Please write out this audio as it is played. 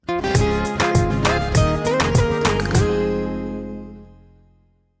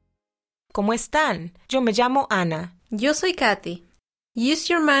¿cómo están? Yo me llamo Ana. Yo soy Katy. Use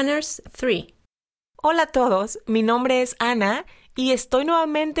your manners 3. Hola a todos, mi nombre es Ana y estoy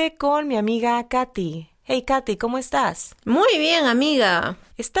nuevamente con mi amiga Katy. Hey Katy, ¿cómo estás? Muy bien, amiga.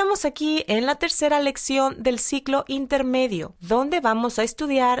 Estamos aquí en la tercera lección del ciclo intermedio, donde vamos a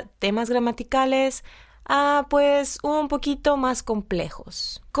estudiar temas gramaticales, pues un poquito más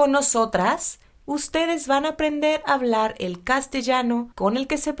complejos. Con nosotras, ustedes van a aprender a hablar el castellano con el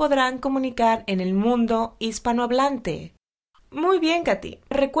que se podrán comunicar en el mundo hispanohablante. Muy bien, Katy.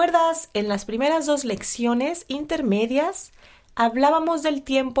 ¿Recuerdas en las primeras 2 lecciones intermedias hablábamos del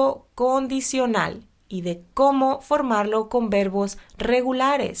tiempo condicional y de cómo formarlo con verbos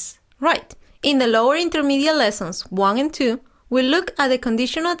regulares? Right. In the lower intermediate lessons 1 and 2, we look at the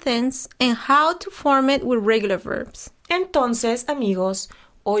conditional tense and how to form it with regular verbs. Entonces, amigos,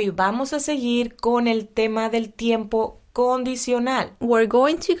 hoy vamos a seguir con el tema del tiempo condicional. We're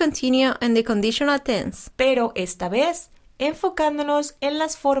going to continue in the conditional tense. Pero esta vez enfocándonos en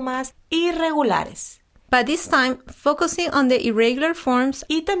las formas irregulares. But this time, focusing on the irregular forms.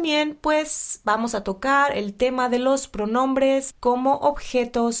 Y también, pues, vamos a tocar el tema de los pronombres como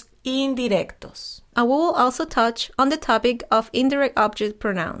objetos indirectos. And we will also touch on the topic of indirect object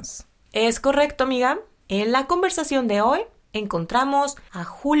pronouns. Es correcto, amiga. En la conversación de hoy encontramos a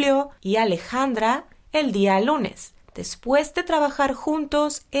Julio y Alejandra el día lunes, después de trabajar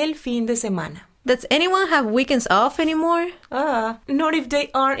juntos el fin de semana. Does anyone have weekends off anymore? Not if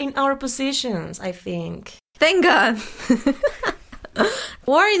they are in our positions, I think. Thank God.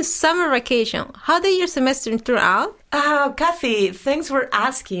 We're in summer vacation. How did your semester turn out? Kathy, thanks for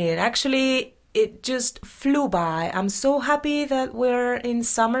asking. Actually, it just flew by. I'm so happy that we're in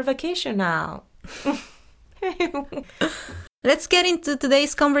summer vacation now. Let's get into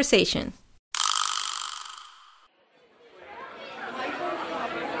today's conversation.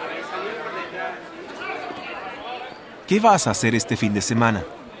 ¿Qué vas a hacer este fin de semana?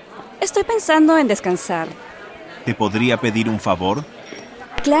 Estoy pensando en descansar. ¿Te podría pedir un favor?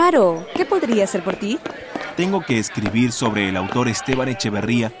 Claro, ¿qué podría hacer por ti? Tengo que escribir sobre el autor Esteban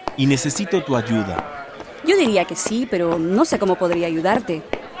Echeverría y necesito tu ayuda. Yo diría que sí, pero no sé cómo podría ayudarte.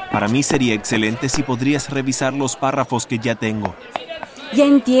 Para mí sería excelente si podrías revisar los párrafos que ya tengo. Ya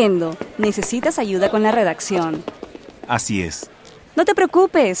entiendo, necesitas ayuda con la redacción. Así es. No te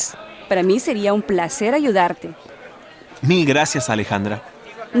preocupes, para mí sería un placer ayudarte. Mil gracias, Alejandra.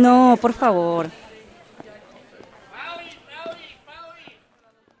 No, por favor.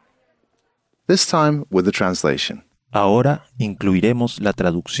 This time with the translation. Ahora incluiremos la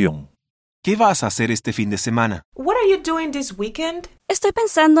traducción. ¿Qué vas a hacer este fin de semana? What are you doing this weekend? Estoy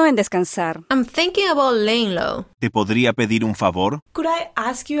pensando en descansar. I'm thinking about laying low. ¿Te podría pedir un favor? Could I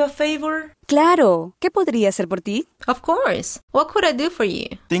ask you a favor? Claro, ¿qué podría hacer por ti? Of course. What could I do for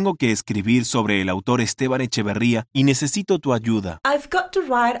you? Tengo que escribir sobre el autor Esteban Echeverría y necesito tu ayuda. I've got to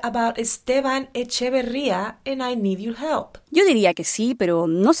write about Esteban Echeverría and I need your help. Yo diría que sí, pero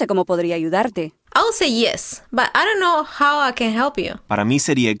no sé cómo podría ayudarte. I'll say yes, but I don't know how I can help you. Para mí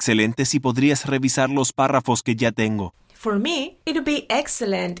sería excelente si podrías revisar los párrafos que ya tengo. For me, it would be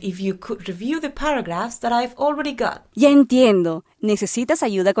excellent if you could review the paragraphs that I've already got. Ya entiendo, necesitas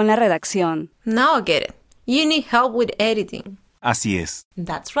ayuda con la redacción. Now I get it. You need help with editing. Así es.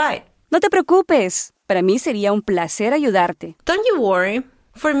 That's right. No te preocupes, para mí sería un placer ayudarte. Don't you worry.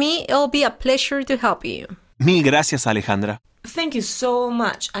 For me, it'll be a pleasure to help you. Mil gracias, Alejandra. Thank you so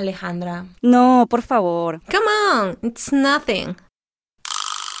much, Alejandra. No, por favor. Come on, it's nothing.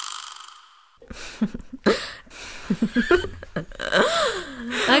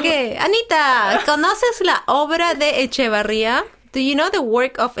 Okay, Anita, ¿conoces la obra de Echeverría? Do you know the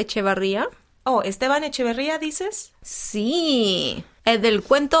work of Echeverría? Oh, ¿Esteban Echeverría dices? Sí, el del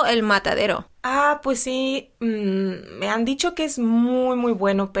cuento El Matadero. Pues sí, me han dicho que es muy, muy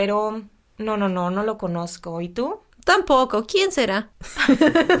bueno, pero no lo conozco. ¿Y tú? Tampoco, ¿quién será?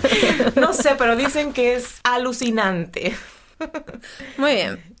 No sé, pero dicen que es alucinante. Muy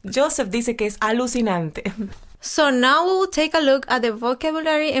bien. Joseph dice que es alucinante. So now we will take a look at the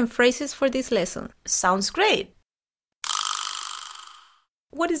vocabulary and phrases for this lesson. Sounds great.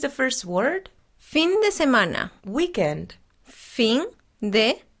 What is the first word? Fin de semana. Weekend. Fin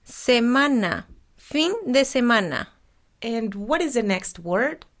de semana. Fin de semana. And what is the next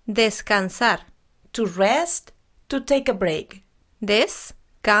word? Descansar. To rest, to take a break.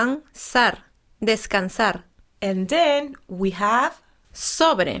 Descansar. Descansar. And then we have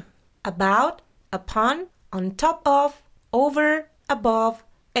Sobre. about, upon, on top of, over, above,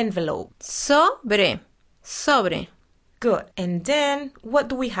 envelope. Sobre. Sobre. Good. And then what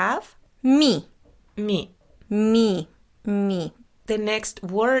do we have? Mi. Me. Mi. Mi. the next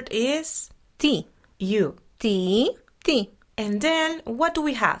word is Ti. you. Ti. And then what do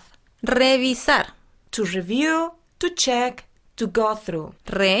we have? Revisar. To review, to check, to go through.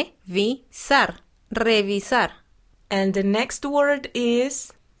 Revisar. And the next word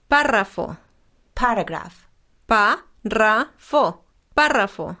is Párrafo. paragraph. Párrafo.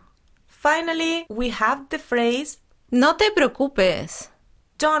 Finally, we have the phrase No te preocupes.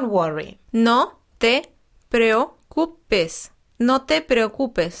 don't worry. No te preocupes.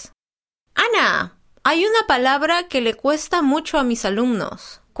 Ana, hay una palabra que le cuesta mucho a mis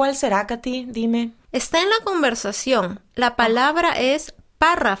alumnos. ¿Cuál será, Katy? Dime. Está en la conversación. La palabra es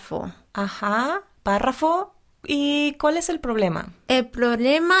párrafo. Ajá, párrafo. ¿Y cuál es el problema? El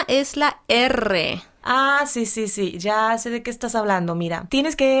problema es la R. Ah, sí, ya sé de qué estás hablando. Mira,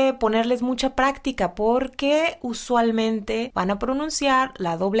 tienes que ponerles mucha práctica porque usualmente van a pronunciar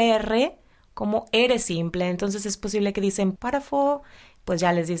la doble R como R simple. Entonces es posible que dicen párrafo, pues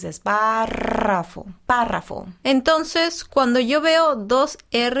ya les dices párrafo. Entonces, cuando yo veo dos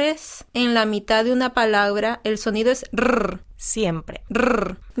R's en la mitad de una palabra, el sonido es R. Siempre.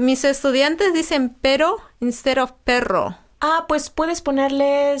 R. Mis estudiantes dicen pero instead of perro. Ah, pues puedes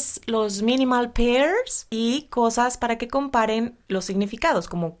ponerles los minimal pairs y cosas para que comparen los significados,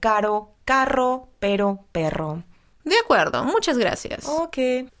 como caro, carro, pero, perro. De acuerdo, muchas gracias. Ok.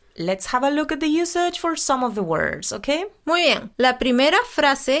 Let's have a look at the usage for some of the words, ¿ok? Muy bien. La primera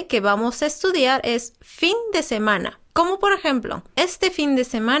frase que vamos a estudiar es fin de semana. Como por ejemplo, este fin de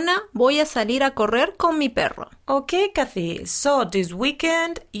semana voy a salir a correr con mi perro. Okay, Kathy. So this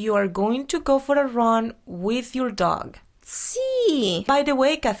weekend you are going to go for a run with your dog. Sí. By the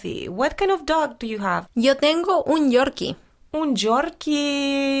way, Kathy, what kind of dog do you have? Yo tengo un Yorkie. Un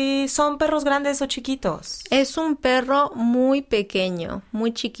Yorkie. ¿Son perros grandes o chiquitos? Es un perro muy pequeño,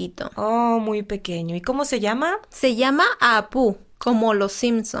 muy chiquito. Oh, muy pequeño. ¿Y cómo se llama? Se llama Apu, como los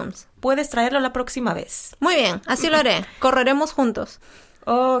Simpsons. Puedes traerlo la próxima vez. Muy bien, así lo haré. Correremos juntos.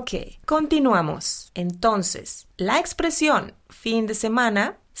 Ok, continuamos. Entonces, la expresión fin de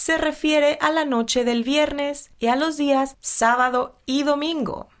semana se refiere a la noche del viernes y a los días sábado y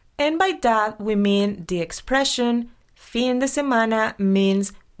domingo. And by that we mean the expression fin de semana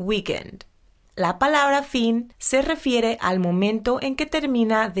means weekend. La palabra fin se refiere al momento en que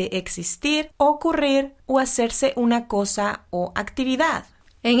termina de existir, ocurrir o hacerse una cosa o actividad.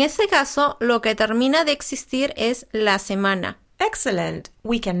 En este caso, lo que termina de existir es la semana. Excellent.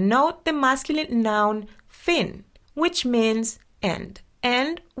 We can note the masculine noun fin, which means end,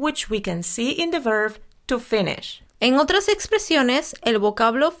 and which we can see in the verb to finish. En otras expresiones, el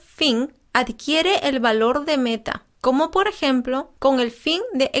vocablo fin adquiere el valor de meta. Como por ejemplo, con el fin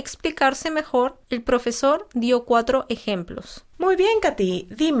de explicarse mejor, el profesor dio 4 ejemplos. Muy bien, Katy.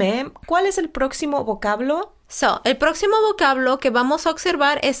 Dime, ¿cuál es el próximo vocablo? El próximo vocablo que vamos a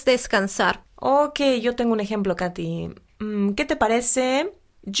observar es descansar. Ok, yo tengo un ejemplo, Katy. ¿Qué te parece?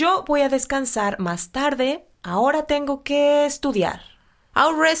 Yo voy a descansar más tarde. Ahora tengo que estudiar.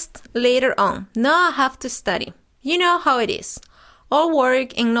 I'll rest later on. Now I have to study. You know how it is. All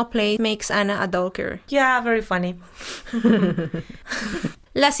work and no play makes Anna a dull girl. Yeah, very funny.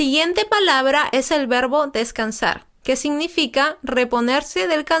 La siguiente palabra es el verbo descansar, que significa reponerse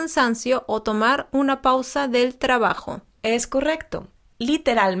del cansancio o tomar una pausa del trabajo. Es correcto.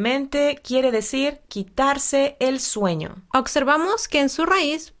 Literalmente quiere decir quitarse el sueño. Observamos que en su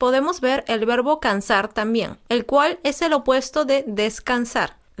raíz podemos ver el verbo cansar también, el cual es el opuesto de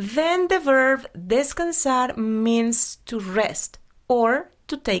descansar. Then the verb descansar means to rest or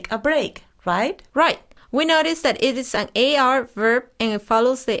to take a break, right? Right. We notice that it is an AR verb and it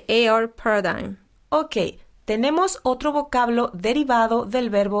follows the AR paradigm. Ok, tenemos otro vocablo derivado del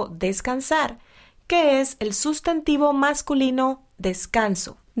verbo descansar, que es el sustantivo masculino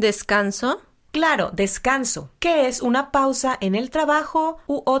descanso. ¿Descanso? Claro, descanso, que es una pausa en el trabajo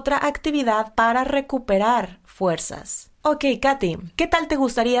u otra actividad para recuperar fuerzas. Ok, Katy, ¿qué tal te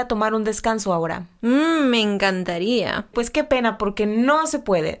gustaría tomar un descanso ahora? Me encantaría. Pues qué pena, porque no se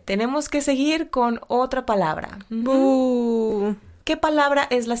puede. Tenemos que seguir con otra palabra. ¿Qué palabra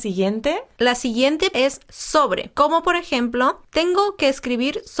es la siguiente? La siguiente es sobre. Como por ejemplo, tengo que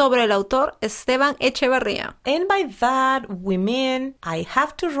escribir sobre el autor Esteban Echeverría. And by that we mean I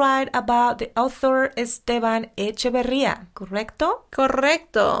have to write about the author Esteban Echeverría, ¿correcto?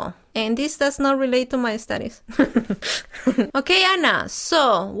 Correcto. And this does not relate to my studies. Okay, Anna.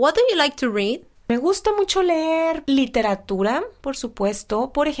 So, what do you like to read? Me gusta mucho leer literatura, por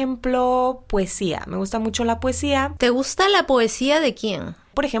supuesto. Por ejemplo, poesía. Me gusta mucho la poesía. ¿Te gusta la poesía de quién?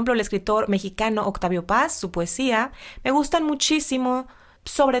 Por ejemplo, el escritor mexicano Octavio Paz, su poesía. Me gustan muchísimo,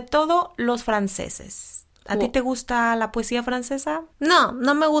 sobre todo los franceses. ¿A ti te gusta la poesía francesa? No,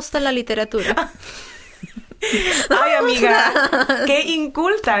 no me gusta la literatura. Ay, amiga, qué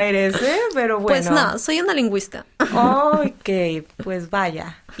inculta eres, ¿eh? Pero bueno. Pues no, soy una lingüista. Ok, pues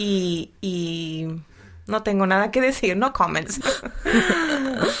vaya. Y no tengo nada que decir, no comments.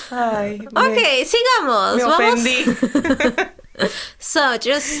 Ay, Ok, sigamos. me ofendí.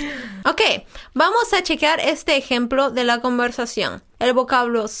 Vamos a checar este ejemplo de la conversación. El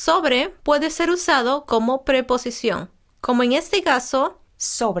vocablo sobre puede ser usado como preposición, como en este caso,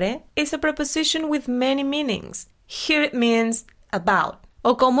 Sobre is a preposition with many meanings. Here it means about.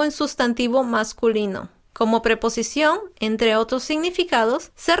 o como en sustantivo masculino. Como preposición, entre otros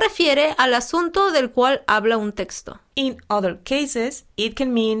significados, se refiere al asunto del cual habla un texto. In other cases, it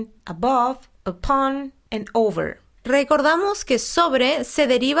can mean above, upon, and over. Recordamos que sobre se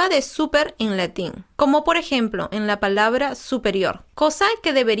deriva de super en latín, como por ejemplo en la palabra superior, cosa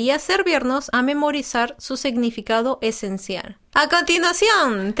que debería servirnos a memorizar su significado esencial. A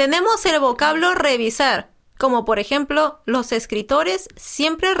continuación, tenemos el vocablo revisar, como por ejemplo, los escritores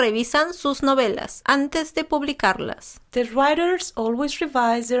siempre revisan sus novelas antes de publicarlas. The writers always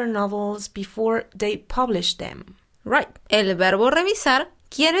revise their novels before they publish them. Right. El verbo revisar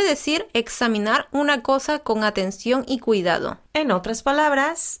quiere decir examinar una cosa con atención y cuidado. En otras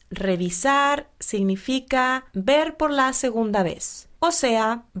palabras, revisar significa ver por la segunda vez, o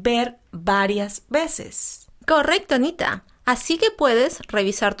sea, ver varias veces. Correcto, Anita. Así que puedes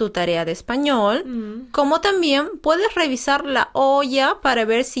revisar tu tarea de español, como también puedes revisar la olla para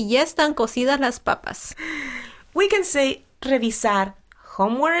ver si ya están cocidas las papas. We can say revisar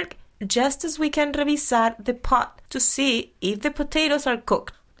homework just as we can revisar the pot to see if the potatoes are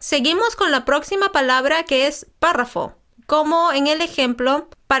cooked. Seguimos con la próxima palabra que es párrafo. Como en el ejemplo,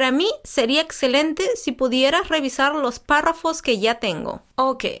 para mí sería excelente si pudieras revisar los párrafos que ya tengo.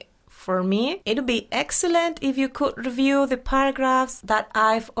 Okay, for me, it would be excellent if you could review the paragraphs that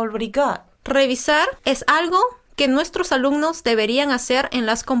I've already got. Revisar es algo que nuestros alumnos deberían hacer en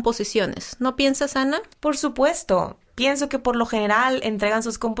las composiciones. ¿No piensas, Ana? Por supuesto. Pienso que por lo general entregan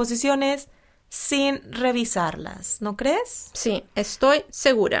sus composiciones sin revisarlas, ¿no crees? Sí, estoy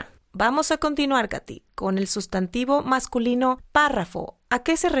segura. Vamos a continuar, Katy, con el sustantivo masculino párrafo. ¿A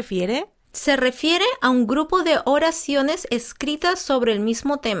qué se refiere? Se refiere a un grupo de oraciones escritas sobre el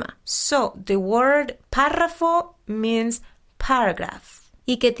mismo tema. So, the word párrafo means paragraph.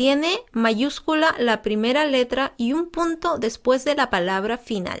 Y que tiene mayúscula la primera letra y un punto después de la palabra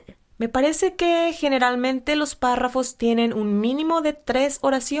final. Me parece que generalmente los párrafos tienen un mínimo de 3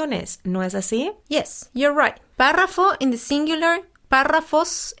 oraciones, ¿no es así? Yes, you're right. Párrafo in the singular,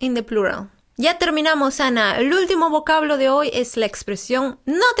 párrafos in the plural. Ya terminamos, Ana. El último vocablo de hoy es la expresión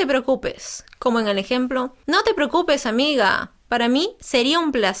no te preocupes. Como en el ejemplo, no te preocupes, amiga. Para mí sería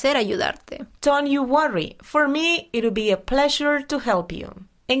un placer ayudarte. Don't you worry. For me, it would be a pleasure to help you.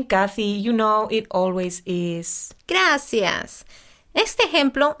 And Kathy, you know it always is. Gracias. Este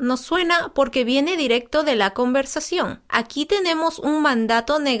ejemplo nos suena porque viene directo de la conversación. Aquí tenemos un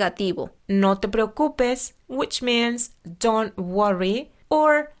mandato negativo. No te preocupes, which means don't worry,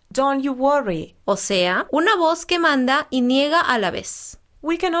 or don't you worry. O sea, una voz que manda y niega a la vez.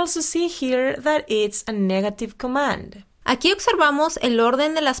 We can also see here that it's a negative command. Aquí observamos el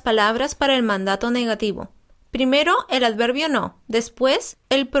orden de las palabras para el mandato negativo. Primero, el adverbio no, después,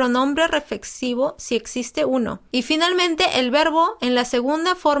 el pronombre reflexivo si existe uno, y finalmente el verbo en la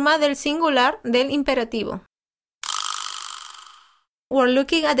segunda forma del singular del imperativo. We're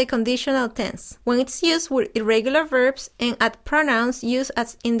looking at the conditional tense, when it's used with irregular verbs and at pronouns used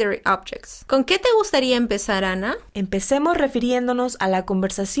as indirect objects. ¿Con qué te gustaría empezar, Ana? Empecemos refiriéndonos a la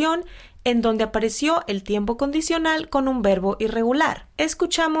conversación en donde apareció el tiempo condicional con un verbo irregular.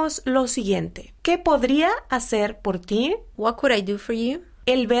 Escuchamos lo siguiente. ¿Qué podría hacer por ti? What could I do for you?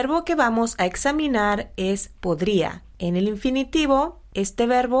 El verbo que vamos a examinar es podría. En el infinitivo, este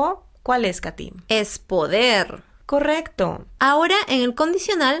verbo, ¿cuál es, Katy? Es poder. Correcto. Ahora, en el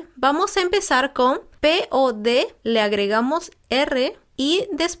condicional, vamos a empezar con POD, le agregamos R y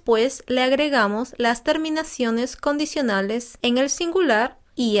después le agregamos las terminaciones condicionales en el singular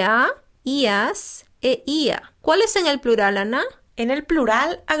IA, IAS e IA. ¿Cuál es en el plural, Ana? En el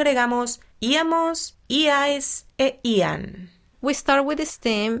plural agregamos íamos, IAS e IAN. We start with the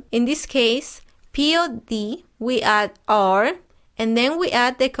stem. In this case, POD, we add R, and then we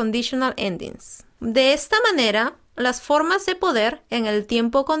add the conditional endings. De esta manera, las formas de poder en el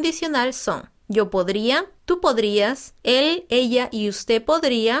tiempo condicional son yo podría, tú podrías, él, ella y usted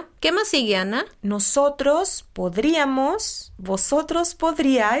podría. ¿Qué más sigue, Ana? Nosotros podríamos, vosotros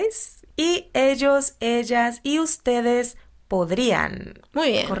podríais y ellos, ellas y ustedes podrían.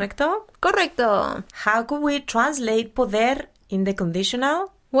 Muy bien. ¿Correcto? Correcto. How could we translate poder in the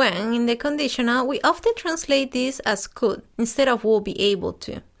conditional? When in the conditional, we often translate this as could instead of will be able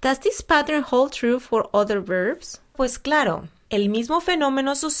to. Does this pattern hold true for other verbs? Pues claro, el mismo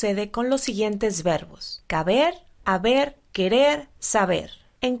fenómeno sucede con los siguientes verbos: caber, haber, querer, saber.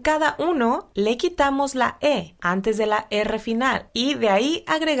 En cada uno le quitamos la E antes de la R final y de ahí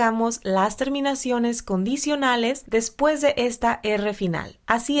agregamos las terminaciones condicionales después de esta R final.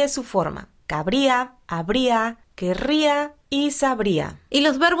 Así es su forma: cabría, habría, querría y sabría. ¿Y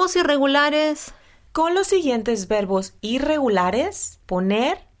los verbos irregulares? Con los siguientes verbos irregulares,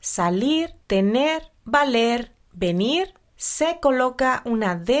 poner, salir, tener, valer, venir, se coloca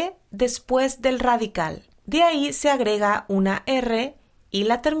una D después del radical. De ahí se agrega una R y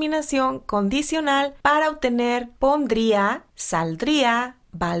la terminación condicional para obtener pondría, saldría,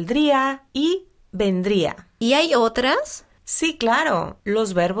 valdría y vendría. ¿Y hay otras? Sí, claro.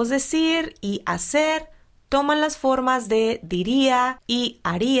 Los verbos decir y hacer toman las formas de diría y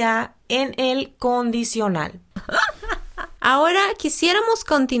haría en el condicional. Ahora quisiéramos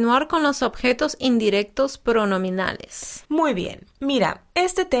continuar con los objetos indirectos pronominales. Muy bien. Mira,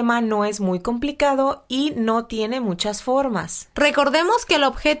 este tema no es muy complicado y no tiene muchas formas. Recordemos que el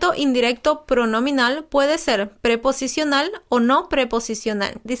objeto indirecto pronominal puede ser preposicional o no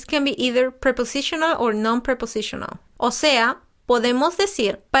preposicional. This can be either prepositional or non-prepositional. O sea, podemos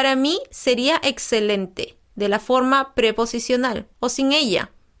decir, para mí sería excelente, de la forma preposicional o sin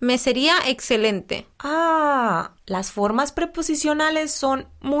ella. Me sería excelente. Ah, las formas preposicionales son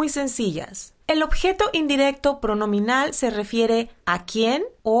muy sencillas. El objeto indirecto pronominal se refiere a quién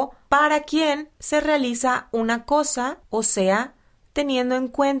o para quién se realiza una cosa, o sea, teniendo en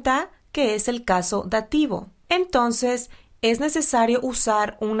cuenta que es el caso dativo. Entonces, es necesario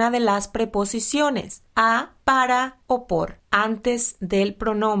usar una de las preposiciones a, para o por antes del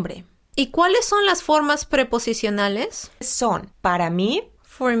pronombre. ¿Y cuáles son las formas preposicionales? Son para mí,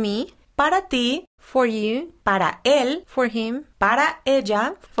 For me, para ti, for you, para él, for him, para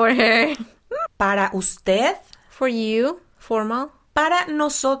ella, for her, para usted, for you, formal, para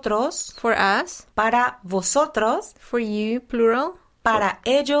nosotros, for us, para vosotros, for you, plural, para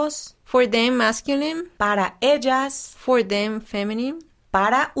ellos, for them, masculine, para ellas, for them, feminine,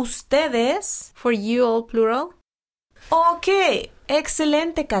 para ustedes. for you, all plural. Ok,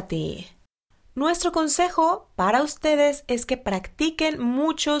 excelente, Katy. Nuestro consejo para ustedes es que practiquen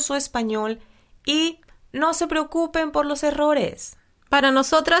mucho su español y no se preocupen por los errores. Para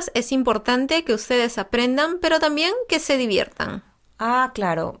nosotras es importante que ustedes aprendan, pero también que se diviertan. Ah,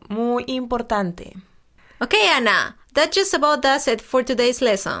 claro, muy importante. Okay, Anna, that just about does it for today's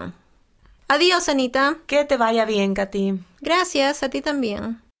lesson. Adiós, Anita. Que te vaya bien, Katy. Gracias, a ti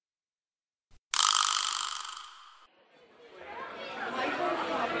también.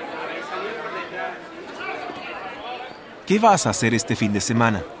 ¿Qué vas a hacer este fin de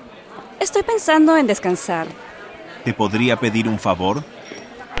semana? Estoy pensando en descansar. ¿Te podría pedir un favor?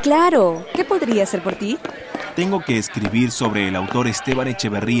 Claro, ¿qué podría hacer por ti? Tengo que escribir sobre el autor Esteban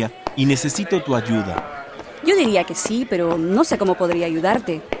Echeverría y necesito tu ayuda. Yo diría que sí, pero no sé cómo podría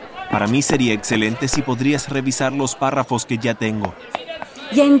ayudarte. Para mí sería excelente si podrías revisar los párrafos que ya tengo.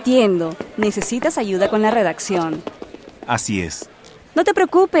 Ya entiendo, necesitas ayuda con la redacción. Así es. No te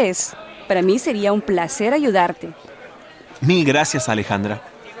preocupes, para mí sería un placer ayudarte. Mil gracias, Alejandra.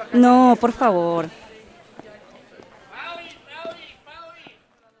 No, por favor.